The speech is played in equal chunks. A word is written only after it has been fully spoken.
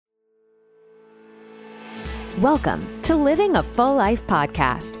Welcome to Living a Full Life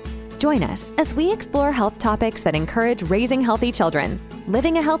podcast. Join us as we explore health topics that encourage raising healthy children,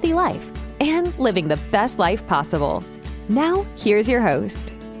 living a healthy life, and living the best life possible. Now, here's your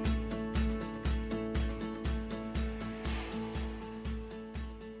host.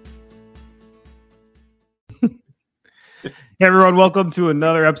 Hey everyone, welcome to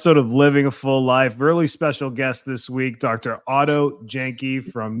another episode of Living a Full Life. Really special guest this week, Dr. Otto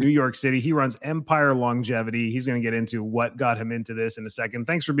Janke from New York City. He runs Empire Longevity. He's going to get into what got him into this in a second.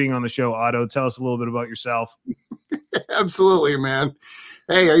 Thanks for being on the show, Otto. Tell us a little bit about yourself. Absolutely, man.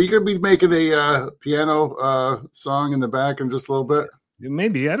 Hey, are you going to be making a piano song in the back in just a little bit?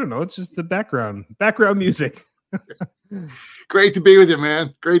 Maybe. I don't know. It's just the background music. Great to be with you,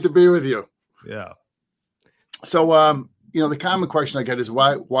 man. Great to be with you. Yeah. So, the common question I get is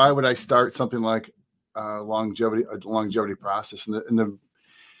why would I start something like a longevity process? And the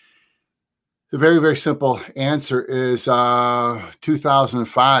very, very simple answer is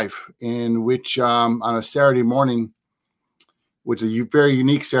 2005, in which on a Saturday morning, which is a very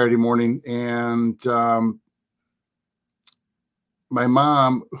unique Saturday morning, and my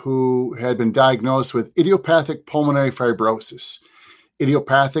mom, who had been diagnosed with idiopathic pulmonary fibrosis.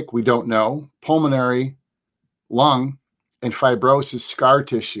 Idiopathic, we don't know. Pulmonary, lung, and fibrosis, scar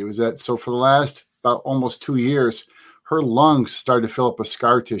tissue. Is that so? For the last about almost 2 years, her lungs started to fill up with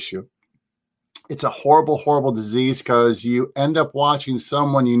scar tissue. It's a horrible, horrible disease because you end up watching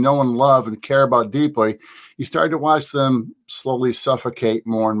someone you know and love and care about deeply. You start to watch them slowly suffocate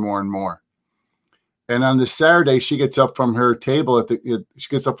more and more and more. And on this Saturday, she gets up from her table she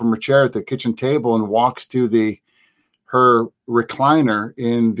gets up from her chair at the kitchen table and walks to her recliner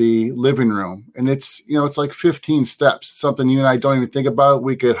in the living room. And it's like 15 steps, something you and I don't even think about.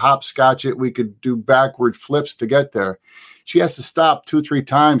 We could hopscotch it. We could do backward flips to get there. She has to stop 2-3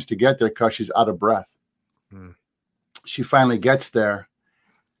 times to get there because she's out of breath. She finally gets there,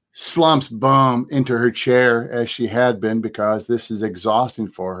 slumps, boom, into her chair as she had been because this is exhausting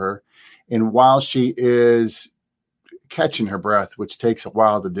for her. And while she is catching her breath, which takes a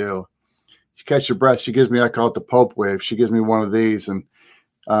while to do, she catches her breath. She gives me, I call it the Pope wave. She gives me one of these. And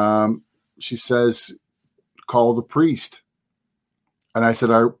she says, call the priest. And I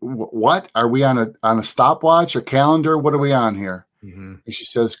said, what? Are we on a stopwatch or calendar? What are we on here? Mm-hmm. And she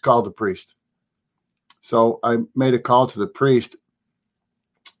says, call the priest. So I made a call to the priest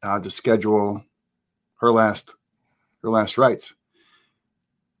to schedule her last rites.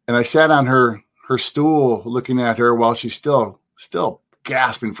 And I sat on her stool looking at her while she's still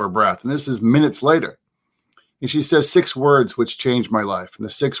gasping for breath. And this is minutes later. And she says 6 words which changed my life. And the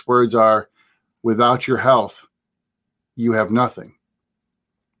 6 words are, without your health, you have nothing.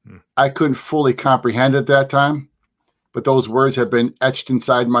 I couldn't fully comprehend at that time, but those words have been etched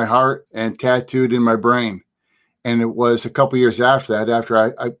inside my heart and tattooed in my brain. And it was a couple years after that, after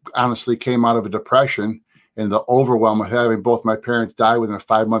I honestly came out of a depression and the overwhelm of having both my parents die within a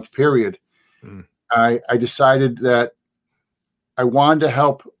 5-month period, I decided that I wanted to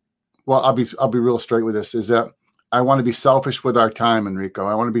help. Well, I'll be real straight with this, is that I want to be selfish with our time, Enrico.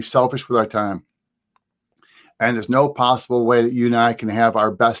 I want to be selfish with our time. And there's no possible way that you and I can have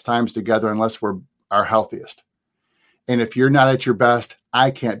our best times together unless we're our healthiest. And if you're not at your best, I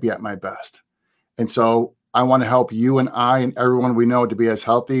can't be at my best. And so I want to help you and I and everyone we know to be as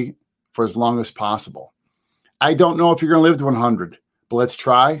healthy for as long as possible. I don't know if you're going to live to 100, but let's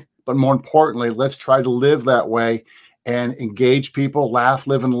try. But more importantly, let's try to live that way and engage people, laugh,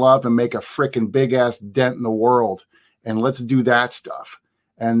 live, and love, and make a freaking big-ass dent in the world. And let's do that stuff.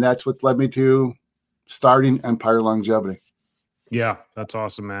 And that's what led me to starting Empire Longevity. Yeah, that's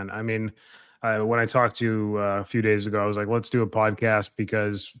awesome, man. I mean, when I talked to you a few days ago, I was like, let's do a podcast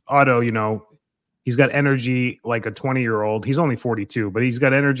because Otto, he's got energy like a 20-year-old. He's only 42, but he's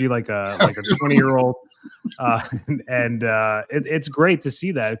got energy like a 20-year-old. It's great to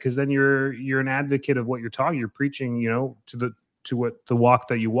see that because then you're an advocate of what you're talking. You're preaching, to what the walk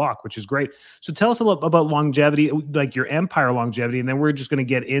that you walk, which is great. So tell us a little about longevity, like your Empire Longevity, and then we're just going to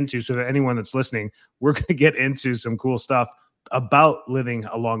get into. So for anyone that's listening, we're going to get into some cool stuff about living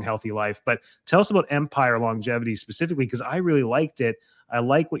a long, healthy life. But tell us about Empire Longevity specifically, because I really liked it. I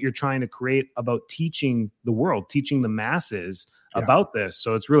like what you're trying to create about teaching the world, teaching the masses about this.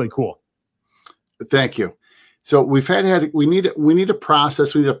 So it's really cool. Thank you. So we need a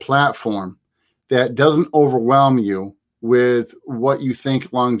process, we need a platform that doesn't overwhelm you with what you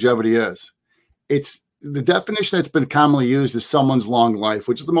think longevity is. It's the definition that's been commonly used is someone's long life,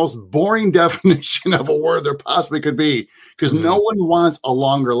 which is the most boring definition of a word there possibly could be, because no one wants a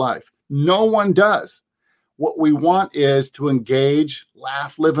longer life. No one does. What we want is to engage,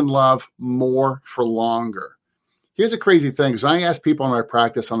 laugh, live, and love more for longer. Here's a crazy thing, because I ask people in my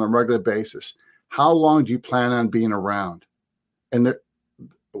practice on a regular basis, how long do you plan on being around? And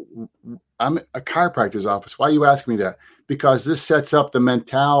I'm a chiropractor's office. Why are you asking me that? Because this sets up the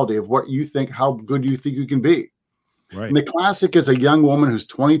mentality of what you think, how good you think you can be. Right. And the classic is a young woman who's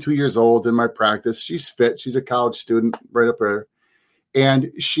 22 years old in my practice. She's fit. She's a college student right up there.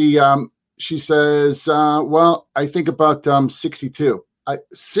 And she says, well, I think about 62.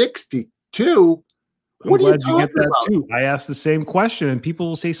 62? I'm glad you get that about? Too. I asked the same question, and people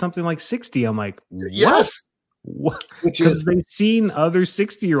will say something like 60. I'm like, what? Yes. Because they've seen other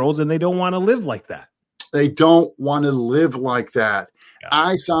 60-year-olds and they don't want to live like that. They don't want to live like that. Yeah.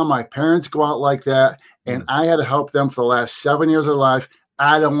 I saw my parents go out like that, and I had to help them for the last 7 years of their life.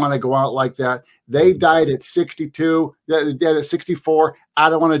 I don't want to go out like that. They died at 62. They died at 64. I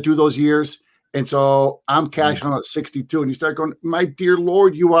don't want to do those years. And so I'm cashing on at 62. And you start going, my dear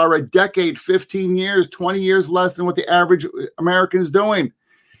Lord, you are a decade, 15 years, 20 years less than what the average American is doing.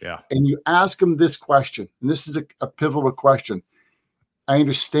 Yeah. And you ask them this question, and this is a pivotal question. I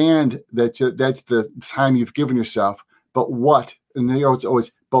understand that that's the time you've given yourself, but what? And they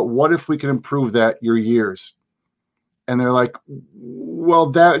always, but what if we can improve your years? And they're like,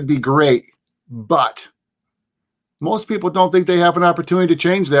 well, that would be great. But most people don't think they have an opportunity to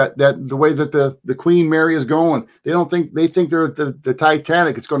change that the way that the Queen Mary is going. They think they're the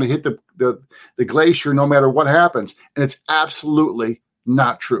Titanic. It's going to hit the glacier no matter what happens. And it's absolutely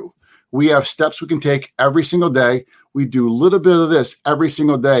not true. We have steps we can take every single day. We do a little bit of this every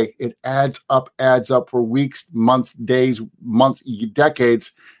single day. It adds up for weeks, months, days,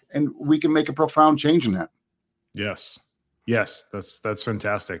 decades, and we can make a profound change in that. Yes. That's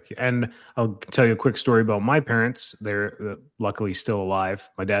fantastic. And I'll tell you a quick story about my parents. They're luckily still alive.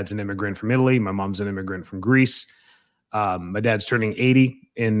 My dad's an immigrant from Italy. My mom's an immigrant from Greece. My dad's turning 80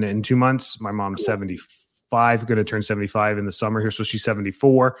 in 2 months. My mom's 75, going to turn 75 in the summer here. So she's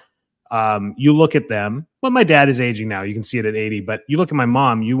 74. You look at them. Well, my dad is aging now. You can see it at 80, but you look at my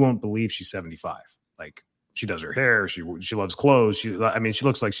mom, you won't believe she's 75. Like, she does her hair. She loves clothes. She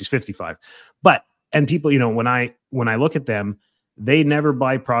looks like she's 55, and people, when I look at them, they never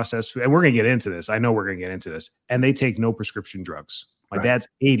buy processed food. And we're going to get into this. I know we're going to get into this. And they take no prescription drugs. My dad's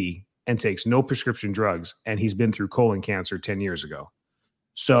 80 and takes no prescription drugs. And he's been through colon cancer 10 years ago.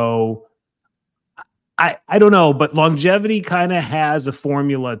 So I don't know, but longevity kind of has a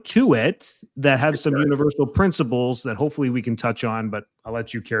formula to it that has some universal principles that hopefully we can touch on, but I'll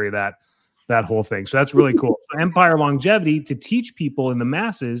let you carry that whole thing. So that's really cool. So Empire Longevity, to teach people in the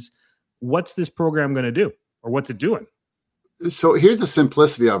masses, what's this program going to do, or what's it doing? So here's the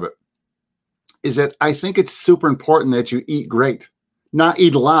simplicity of it, is that I think it's super important that you eat great, not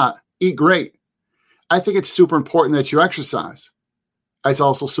eat a lot, eat great. I think it's super important that you exercise. It's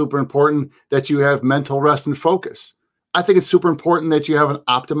also super important that you have mental rest and focus. I think it's super important that you have an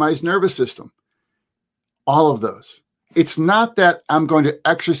optimized nervous system. All of those. It's not that I'm going to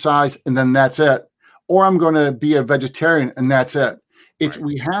exercise and then that's it, or I'm going to be a vegetarian and that's it. It's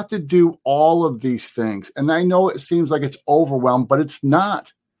We have to do all of these things. And I know it seems like it's overwhelmed, but it's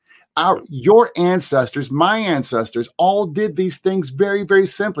not. Your ancestors, my ancestors, all did these things very, very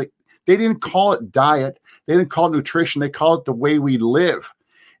simply. They didn't call it diet. They didn't call it nutrition. They call it the way we live.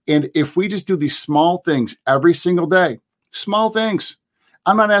 And if we just do these small things every single day, small things.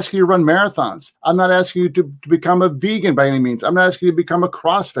 I'm not asking you to run marathons. I'm not asking you to become a vegan by any means. I'm not asking you to become a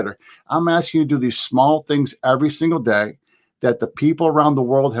CrossFitter. I'm asking you to do these small things every single day that the people around the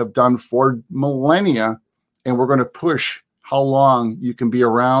world have done for millennia. And we're going to push how long you can be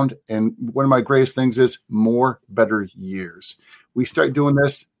around. And one of my greatest things is more, better years. We start doing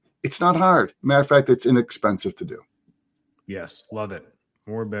this. It's not hard. Matter of fact, it's inexpensive to do. Yes. Love it.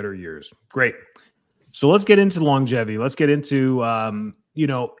 More, better years. Great. So let's get into longevity. Let's get into,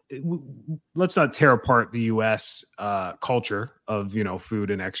 let's not tear apart the U.S. Culture of, food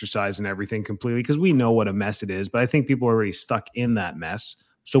and exercise and everything completely, because we know what a mess it is. But I think people are already stuck in that mess.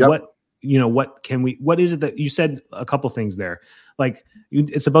 So what is it that you said? A couple things there. Like,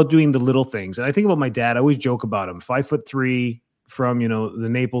 it's about doing the little things. And I think about my dad. I always joke about him. 5'3", from, the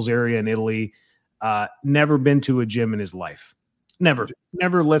Naples area in Italy, never been to a gym in his life.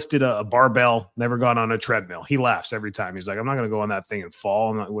 Never lifted a barbell, never gone on a treadmill. He laughs every time. He's like, I'm not going to go on that thing and fall.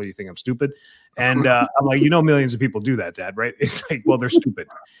 I'm not, what do you think? I'm stupid. And I'm like, millions of people do that, Dad, right? It's like, well, they're stupid.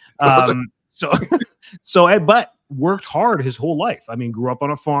 But worked hard his whole life. I mean, grew up on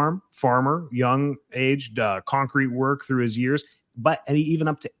a farmer, young aged, concrete work through his years. And even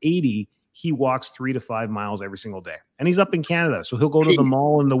up to 80, he walks 3 to 5 miles every single day. And he's up in Canada. So he'll go to the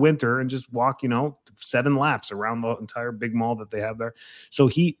mall in the winter and just walk, 7 laps around the entire big mall that they have there.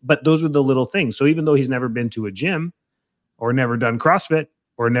 But those are the little things. So even though he's never been to a gym, or never done CrossFit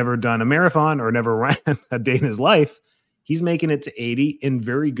or never done a marathon or never ran a day in his life, he's making it to 80 in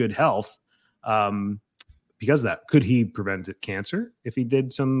very good health. Because of that, could he prevent cancer if he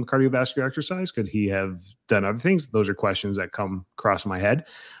did some cardiovascular exercise? Could he have done other things? Those are questions that come across my head.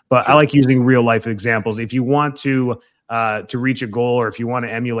 But sure. I like using real life examples. If you want to reach a goal, or if you want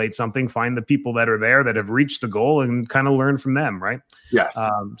to emulate something, find the people that are there that have reached the goal and kind of learn from them, right? Yes.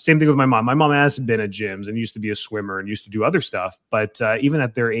 Same thing with my mom. My mom has been at gyms and used to be a swimmer and used to do other stuff. But even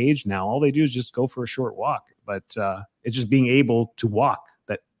at their age now, all they do is just go for a short walk. But it's just being able to walk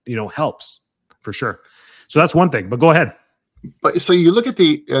that, helps for sure. So that's one thing, but go ahead. But so you look at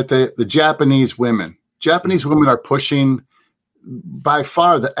the Japanese women. Japanese women are pushing by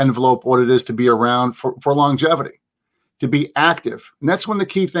far the envelope what it is to be around for longevity, to be active. And that's one of the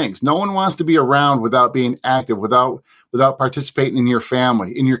key things. No one wants to be around without being active, without participating in your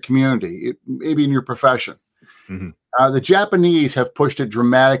family, in your community, maybe in your profession. Mm-hmm. The Japanese have pushed it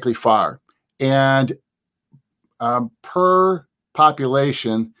dramatically far. And per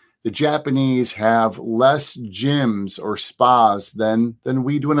population, the Japanese have less gyms or spas than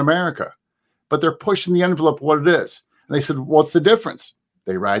we do in America, but they're pushing the envelope of what it is. And they said, what's the difference?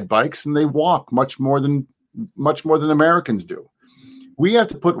 They ride bikes and they walk much more than Americans do. We have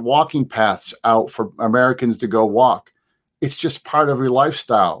to put walking paths out for Americans to go walk. It's just part of your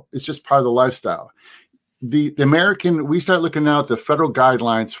lifestyle. It's just part of the lifestyle. The American, we start looking now at the federal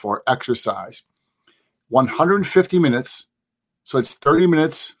guidelines for exercise, 150 minutes. So it's 30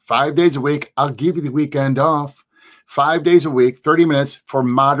 minutes, 5 days a week. I'll give you the weekend off. 5 days a week, 30 minutes for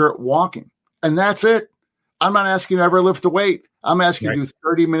moderate walking. And that's it. I'm not asking you to ever lift a weight. I'm asking you to do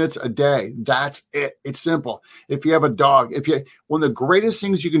 30 minutes a day. That's it. It's simple. If you have a dog, one of the greatest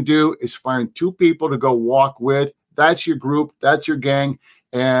things you can do is find 2 people to go walk with. That's your group. That's your gang.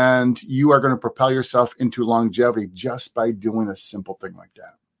 And you are going to propel yourself into longevity just by doing a simple thing like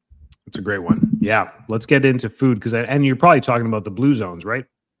that. It's a great one. Yeah. Let's get into food and you're probably talking about the blue zones, right?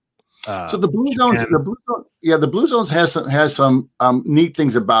 So the blue zones, the blue zones has some neat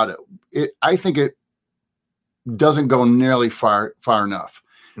things about it. I think it doesn't go nearly far enough,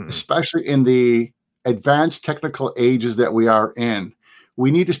 especially in the advanced technical ages that we are in.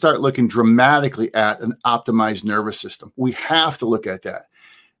 We need to start looking dramatically at an optimized nervous system. We have to look at that.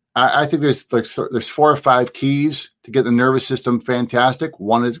 I think there's 4 or 5 keys to get the nervous system fantastic.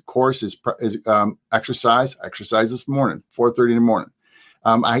 One, of course, is exercise. I exercise this morning, 4:30 in the morning.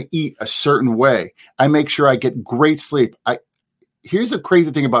 I eat a certain way. I make sure I get great sleep. Here's the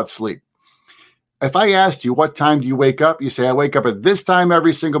crazy thing about sleep. If I asked you, what time do you wake up? You say, I wake up at this time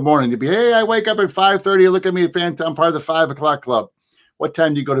every single morning. You'd be, hey, I wake up at 5:30. Look at me, I'm part of the 5 o'clock club. What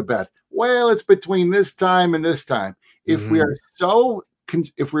time do you go to bed? Well, it's between this time and this time. If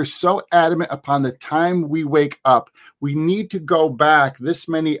we're so adamant upon the time we wake up, we need to go back this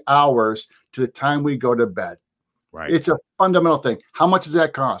many hours to the time we go to bed. Right. It's a fundamental thing. How much does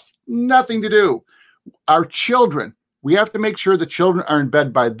that cost? Nothing to do. Our children, we have to make sure the children are in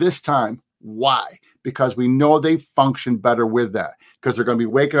bed by this time. Why? Because we know they function better with that, because they're going to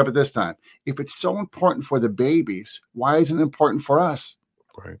be waking up at this time. If it's so important for the babies, why isn't it important for us?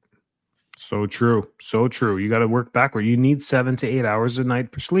 Right. So true. So true. You got to work backward. You need 7 to 8 hours a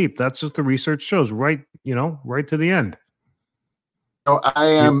night for sleep. That's what the research shows, right to the end. So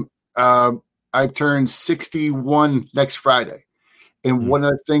I turned 61 next Friday. And one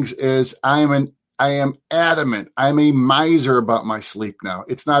of the things is I am adamant. I'm a miser about my sleep now.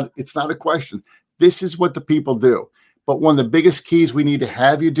 It's not a question. This is what the people do. But one of the biggest keys we need to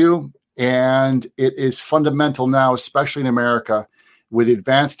have you do, and it is fundamental now, especially in America, with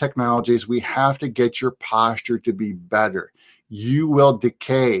advanced technologies, we have to get your posture to be better. You will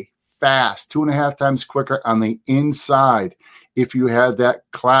decay fast, 2.5 times quicker on the inside if you have that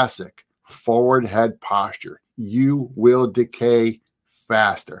classic forward head posture. You will decay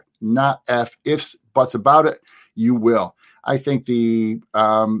faster. Not ifs, buts about it. You will. I think the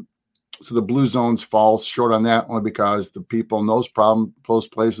blue zones falls short on that only because the people in those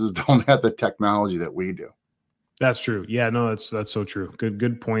places don't have the technology that we do. That's true. Yeah, no, that's so true.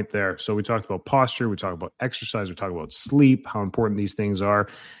 Good point there. So we talked about posture, we talked about exercise, we talked about sleep, how important these things are.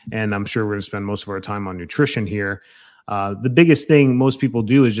 And I'm sure we're going to spend most of our time on nutrition here. The biggest thing most people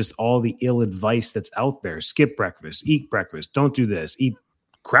do is just all the ill advice that's out there. Skip breakfast, eat breakfast, don't do this, eat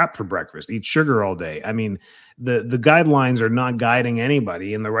crap for breakfast, eat sugar all day. I mean, the guidelines are not guiding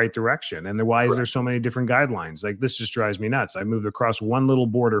anybody in the right direction. And why is there so many different guidelines? Like, this just drives me nuts. I moved across one little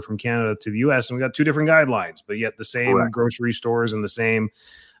border from Canada to the US and we got 2 different guidelines, but yet the same grocery stores and the same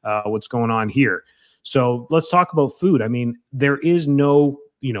what's going on here. So let's talk about food. I mean, there is no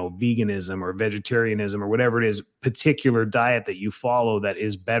veganism or vegetarianism or whatever it is, particular diet that you follow that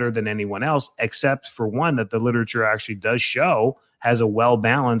is better than anyone else, except for one that the literature actually does show has a well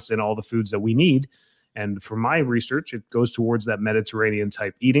balance in all the foods that we need. And from my research, it goes towards that Mediterranean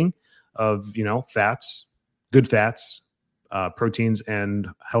type eating of, fats, good fats, proteins, and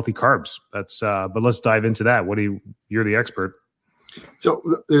healthy carbs. But let's dive into that. You're the expert.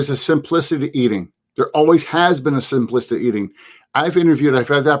 So there's a simplicity to eating. There always has been a simplicity to eating. I've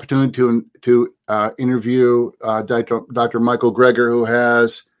had the opportunity to interview Dr. Michael Greger, who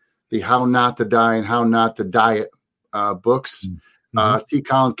has the How Not to Die and How Not to Diet books. Mm-hmm. T.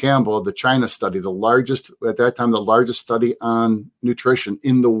 Colin Campbell, the China study, the largest study on nutrition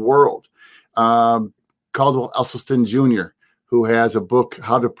in the world. Caldwell Esselstyn Jr., who has a book,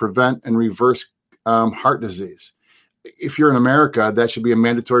 How to Prevent and Reverse Heart Disease. If you're in America, that should be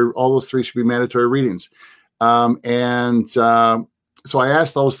all those three should be mandatory readings. So I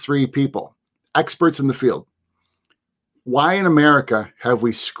asked those three people, experts in the field, why in America have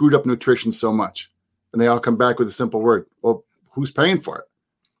we screwed up nutrition so much? And they all come back with a simple word. Well, who's paying for it?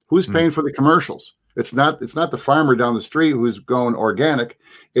 Who's paying for the commercials? It's not the farmer down the street who's going organic.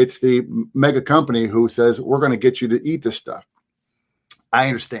 It's the mega company who says, we're going to get you to eat this stuff. I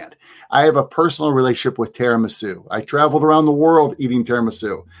understand. I have a personal relationship with tiramisu. I traveled around the world eating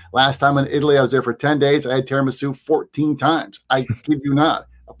tiramisu. Last time in Italy, I was there for 10 days. I had tiramisu 14 times. I kid you not.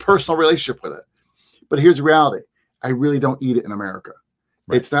 A personal relationship with it. But here's the reality. I really don't eat it in America.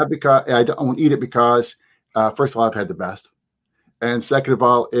 Right. It's not because I don't eat it because, first of all, I've had the best. And second of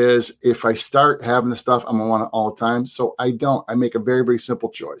all, is if I start having the stuff, I'm going to want it all the time. So I don't. I make a very, very simple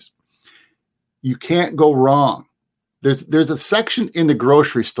choice. You can't go wrong. There's a section in the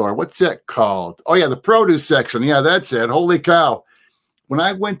grocery store. What's it called? Oh, yeah, the produce section. Yeah, that's it. Holy cow. When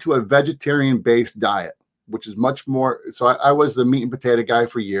I went to a vegetarian-based diet, which is much more – so I was the meat and potato guy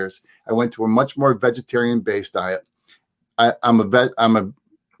for years. I went to a much more vegetarian-based diet. I'm a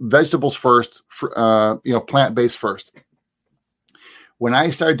vegetables first, plant-based first. When I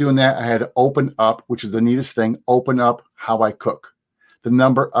started doing that, I had to open up, which is the neatest thing, open up how I cook, the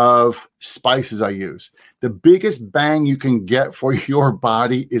number of spices I use. The biggest bang you can get for your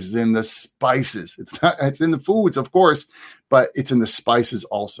body is in the spices. It's in the foods, of course, but it's in the spices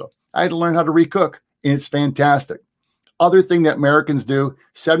also. I had to learn how to recook, and it's fantastic. Other thing that Americans do,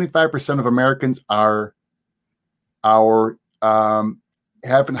 75% of Americans haven't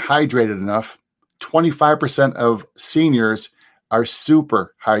hydrated enough. 25% of seniors are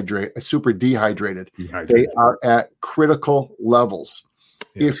super dehydrated. They are at critical levels.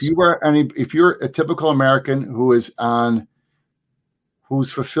 Yes. If you're a typical American who's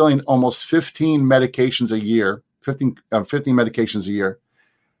fulfilling almost 15 medications a year, 15 medications a year,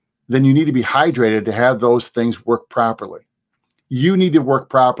 then you need to be hydrated to have those things work properly. You need to work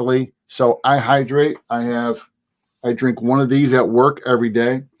properly. So I hydrate. I drink one of these at work every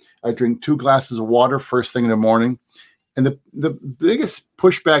day. I drink 2 glasses of water first thing in the morning. And the biggest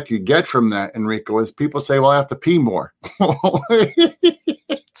pushback you get from that, Enrico, is people say, well, I have to pee more.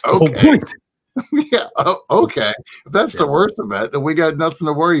 Okay. Yeah. Okay. If that's the worst of it, then we got nothing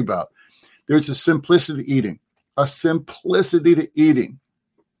to worry about. There's a simplicity to eating.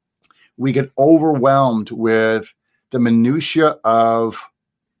 We get overwhelmed with the minutia of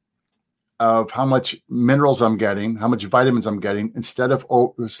how much minerals I'm getting, how much vitamins I'm getting, instead of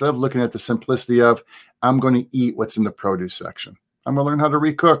looking at the simplicity of I'm going to eat what's in the produce section. I'm going to learn how to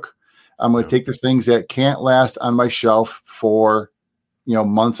recook. I'm going to take the things that can't last on my shelf for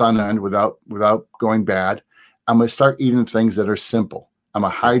months on end without going bad. I'm going to start eating things that are simple. I'm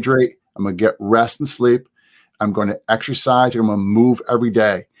going to hydrate. I'm going to get rest and sleep. I'm going to exercise. I'm going to move every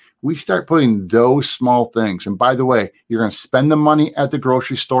day. We start putting those small things. And by the way, you're going to spend the money at the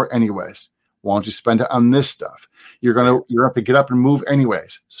grocery store anyways. Why don't you spend it on this stuff? You're going to have to get up and move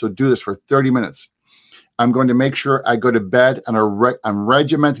anyways. So do this for 30 minutes. I'm going to make sure I go to bed and I'm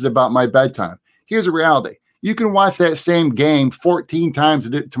regimented about my bedtime. Here's the reality. You can watch that same game 14 times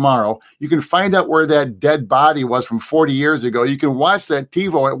tomorrow. You can find out where that dead body was from 40 years ago. You can watch that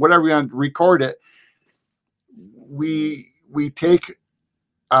TiVo, whatever you want to record it. We take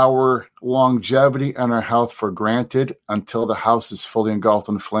our longevity and our health for granted until the house is fully engulfed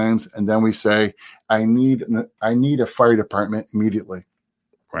in flames. And then we say, I need a fire department immediately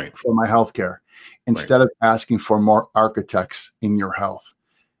for my health care, instead of asking for more architects in your health.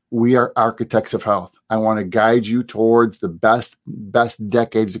 We are architects of health. I want to guide you towards the best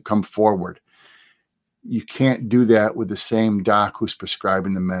decades to come forward. You can't do that with the same doc who's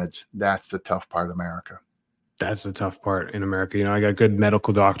prescribing the meds. That's the tough part of America. That's the tough part in America. You know, I got good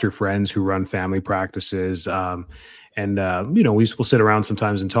medical doctor friends who run family practices. And we will sit around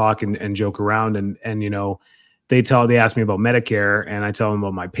sometimes and talk and joke around. And, you know, they ask me about Medicare, and I tell them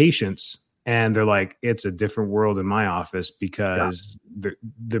about my patients, and they're like, it's a different world in my office because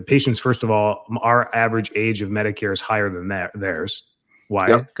the patients, first of all, our average age of Medicare is higher than theirs.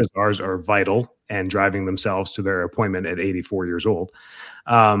 Why? Because ours are vital and driving themselves to their appointment at 84 years old.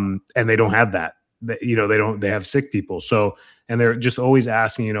 And they don't have that. They have sick people. So, and they're just always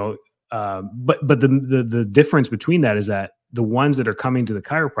asking, but the difference between that is that the ones that are coming to the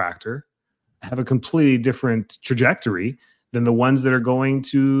chiropractor have a completely different trajectory than the ones that are going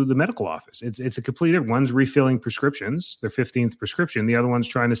to the medical office. It's a completely different. One's refilling prescriptions, their 15th prescription. The other one's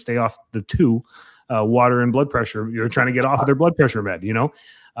trying to stay off the water and blood pressure. You're trying to get off of their blood pressure med,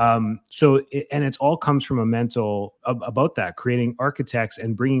 and it's all comes from a mental about that, creating architects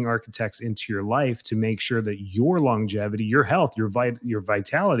and bringing architects into your life to make sure that your longevity, your health, your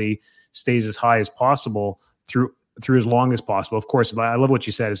vitality stays as high as possible through as long as possible. Of course, I love what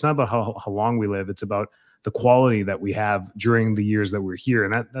you said. It's not about how long we live. It's about the quality that we have during the years that we're here.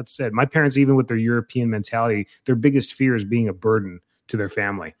 And that's it. My parents, even with their European mentality, their biggest fear is being a burden to their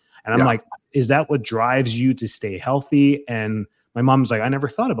family. And I'm like, is that what drives you to stay healthy? And my mom's like, I never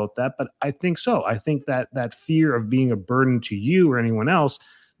thought about that, but I think so. I think that fear of being a burden to you or anyone else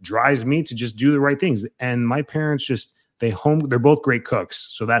drives me to just do the right things. And my parents they're both great cooks.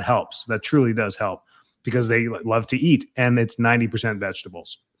 So that helps. That truly does help because they love to eat, and it's 90%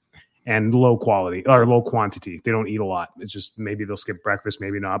 vegetables and low quality or low quantity. They don't eat a lot. It's just maybe they'll skip breakfast,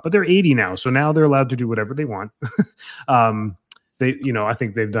 maybe not, but they're 80 now. So now they're allowed to do whatever they want. I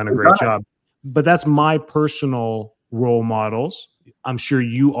think they've done a great job, but that's my personal role models. I'm sure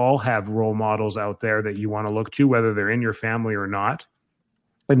you all have role models out there that you want to look to, whether they're in your family or not.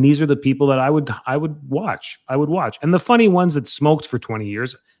 And these are the people that I would watch. And the funny ones that smoked for 20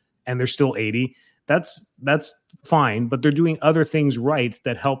 years and they're still 80, that's fine, but they're doing other things right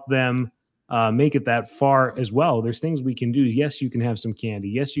that help them make it that far as well. There's things we can do. Yes, you can have some candy.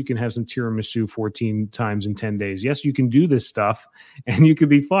 Yes, you can have some tiramisu 14 times in 10 days. Yes, you can do this stuff and you could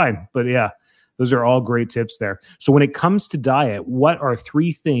be fine. But yeah, those are all great tips there. So when it comes to diet, what are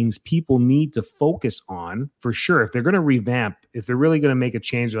 3 things people need to focus on for sure? If they're going to revamp, if they're really going to make a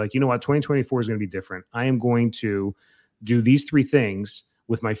change, they're like, you know what, 2024 is going to be different. I am going to do these 3 things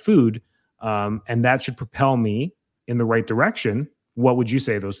with my food, and that should propel me in the right direction. What would you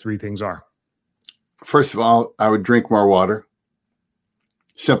say those 3 things are? First of all, I would drink more water.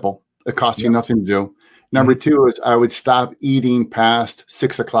 Simple. It costs you nothing to do. Number 2 is I would stop eating past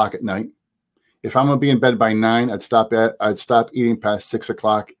 6 o'clock at night. If I'm going to be in bed by 9, I'd stop eating past 6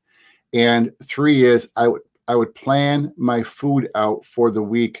 o'clock. And 3 is I would plan my food out for the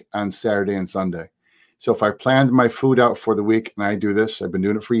week on Saturday and Sunday. So if I planned my food out for the week, and I do this, I've been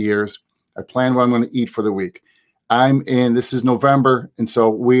doing it for years, I plan what I'm going to eat for the week. This is November, and so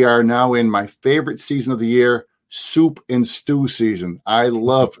we are now in my favorite season of the year, soup and stew season. I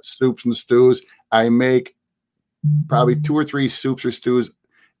love soups and stews. I make probably 2 or 3 soups or stews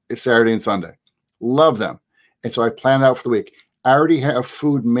Saturday and Sunday. Love them. And so I plan it out for the week. I already have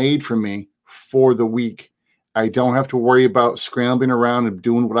food made for me for the week. I don't have to worry about scrambling around and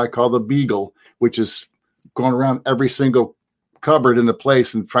doing what I call the beagle, which is going around every single cupboard in the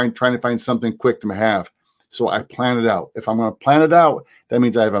place and trying to find something quick to have. So I plan it out. If I'm going to plan it out, that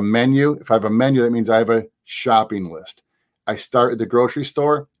means I have a menu. If I have a menu, that means I have a shopping list. I start at the grocery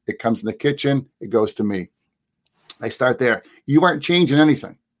store. It comes in the kitchen. It goes to me. I start there. You aren't changing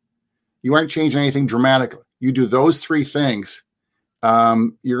anything. You aren't changing anything dramatically. You do those 3 things,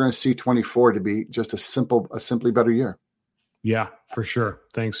 you're going to see 24 to be just a simply better year. Yeah, for sure.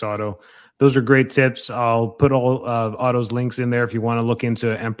 Thanks, Otto. Those are great tips. I'll put all Otto's links in there if you want to look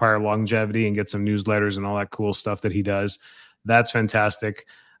into Empire Longevity and get some newsletters and all that cool stuff that he does. That's fantastic.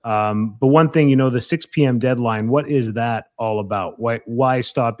 But one thing, the 6 p.m. deadline, what is that all about? Why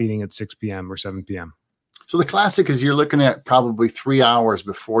stop eating at 6 p.m. or 7 p.m.? So the classic is you're looking at probably 3 hours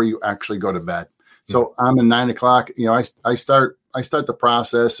before you actually go to bed. So I'm at 9 o'clock. I start the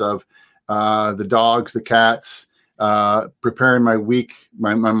process of the dogs, the cats, preparing my week,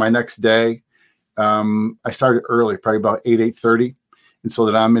 my next day. I started early, probably about 8:30, and so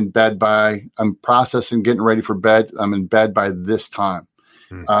that I'm in bed I'm processing, getting ready for bed. I'm in bed by this time.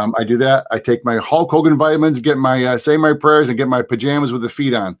 I do that. I take my Hulk Hogan vitamins, get my say my prayers, and get my pajamas with the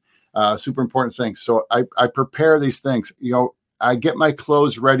feet on. Super important thing. So I prepare these things. I get my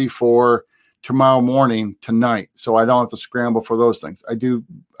clothes ready for tomorrow morning, tonight, so I don't have to scramble for those things.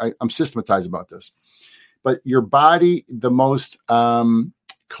 I'm systematized about this. But your body, the most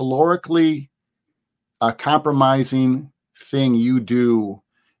calorically compromising thing you do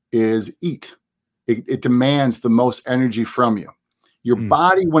is eat. It demands the most energy from you. Your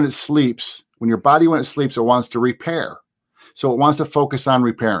body, when it sleeps, it wants to repair. So it wants to focus on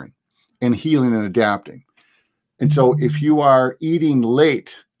repairing and healing and adapting. And so if you are eating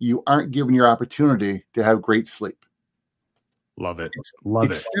late, you aren't given your opportunity to have great sleep. Love it. It's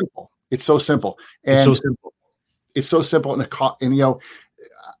simple. It's so simple. And it's so simple. And you know,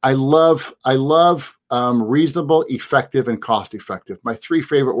 I love reasonable, effective, and cost effective. My 3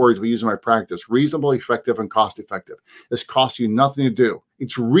 favorite words we use in my practice: reasonable, effective, and cost effective. This costs you nothing to do.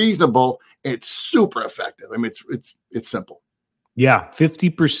 It's reasonable. It's super effective. I mean, it's simple. Yeah.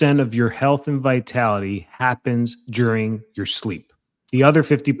 50% of your health and vitality happens during your sleep. The other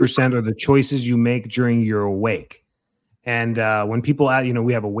 50% are the choices you make during your awake. And when people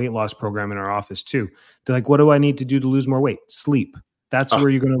we have a weight loss program in our office too. They're like, what do I need to do to lose more weight? Sleep. That's where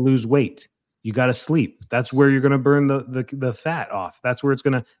you're going to lose weight. You got to sleep. That's where you're going to burn the fat off. That's where it's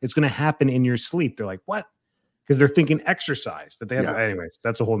going to happen in your sleep. They're like, what? Because they're thinking exercise that they have. Anyways,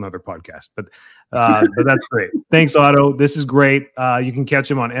 that's a whole nother podcast, but that's great. Thanks, Otto. This is great. You can catch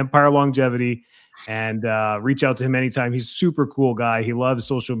him on Empire Longevity and reach out to him anytime. He's a super cool guy. He loves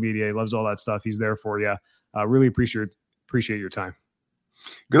social media. He loves all that stuff. He's there for you. Really appreciate your time.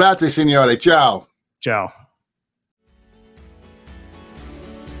 Grazie, signore. Ciao. Ciao.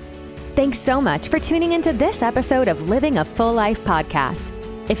 Thanks so much for tuning into this episode of Living a Full Life podcast.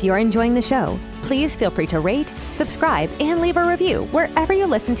 If you're enjoying the show, please feel free to rate, subscribe, and leave a review wherever you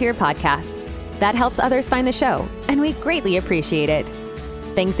listen to your podcasts. That helps others find the show, and we greatly appreciate it.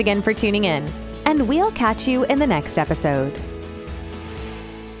 Thanks again for tuning in, and we'll catch you in the next episode.